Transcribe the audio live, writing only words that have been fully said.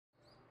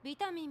ビ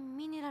タミン、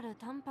ミネラル、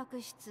タンパ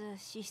ク質、脂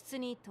質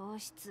に糖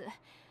質、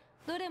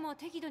どれも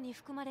適度に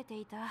含まれて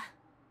いた。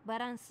バ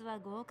ランスは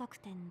合格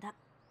点だ。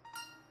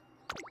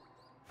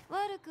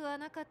悪くは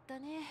なかった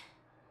ね。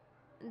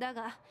だ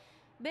が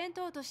弁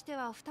当として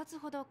は2つ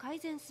ほど改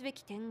善すべ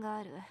き点が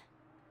ある。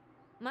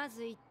ま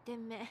ず1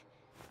点目、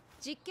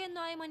実験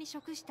の合間に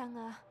食した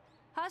が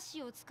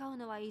箸を使う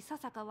のはいさ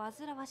さか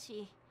煩わ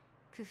しい。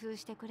工夫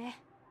してくれ。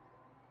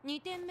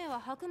2点目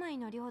は白米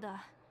の量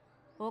だ。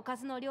おか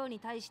ずの量に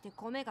対して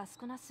米が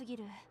少なすぎ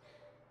る。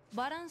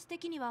バランス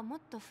的にはも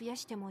っと増や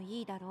しても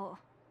いいだろ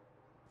う。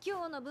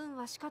今日の分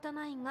は仕方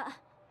ないが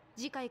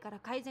次回から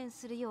改善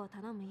するよう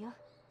頼むよ。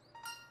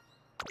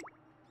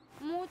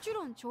もち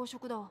ろん朝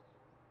食だ。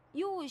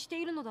用意し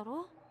ているのだ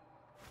ろ。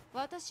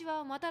私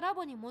はまたラ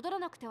ボに戻ら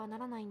なくてはな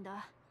らないん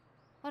だ。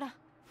ほら、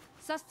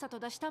さっさと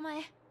出したま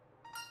え。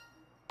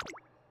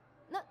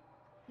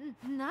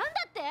なんだ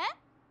って？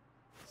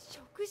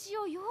食事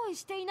を用意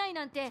していない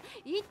なんて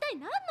一体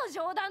何の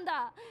冗談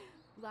だ。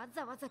わ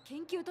ざわざ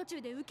研究途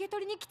中で受け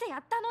取りに来てや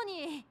ったの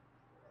に。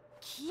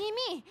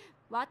君、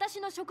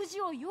私の食事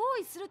を用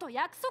意すると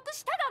約束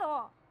しただ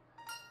ろ。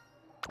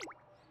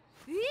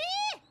い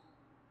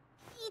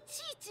ち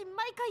いち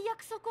毎回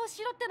約束を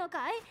しろっての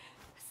かい？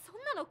そん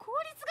なの効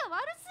率が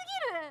悪す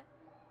ぎる。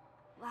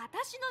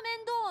私の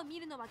面倒を見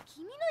るのは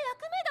君の役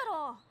目だ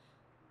ろ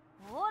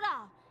う。ほ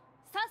ら、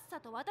さっ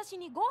さと私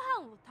にご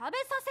飯を食べ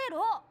させ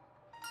ろ。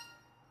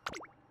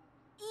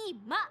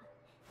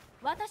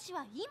私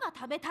は今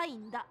食べたい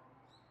んだ。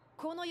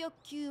この欲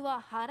求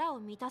は腹を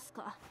満たす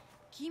か、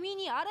君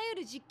にあら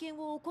ゆる実験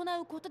を行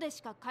うことで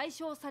しか解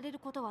消される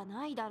ことは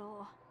ないだ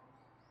ろう。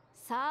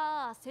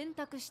さあ選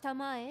択した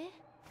まえ。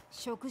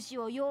食事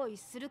を用意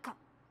するか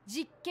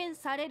実験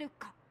される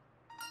か。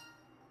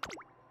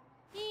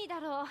いいだ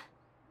ろう。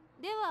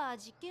では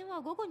実験は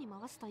午後に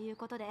回すという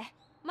ことで、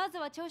まず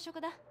は朝食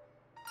だ。す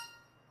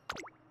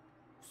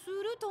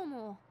ると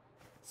も、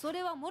そ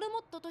れはモルモ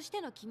ットとし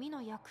ての君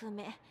の役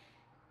目。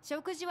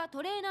食事は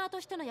トレーナー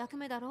としての役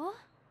目だろう。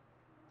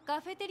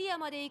カフェテリア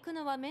まで行く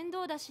のは面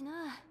倒だし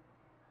な。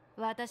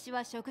私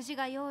は食事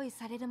が用意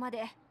されるま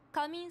で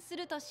仮眠す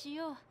るとし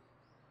よう。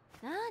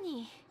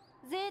何、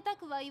贅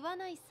沢は言わ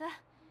ないさ。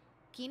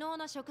昨日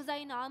の食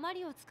材の余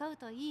りを使う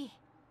といい。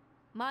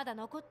まだ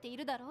残ってい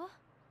るだろう。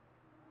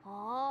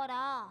ほ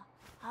ら、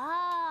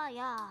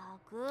早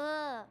く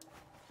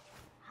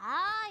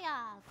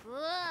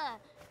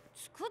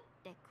作っ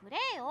てくれ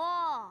よ。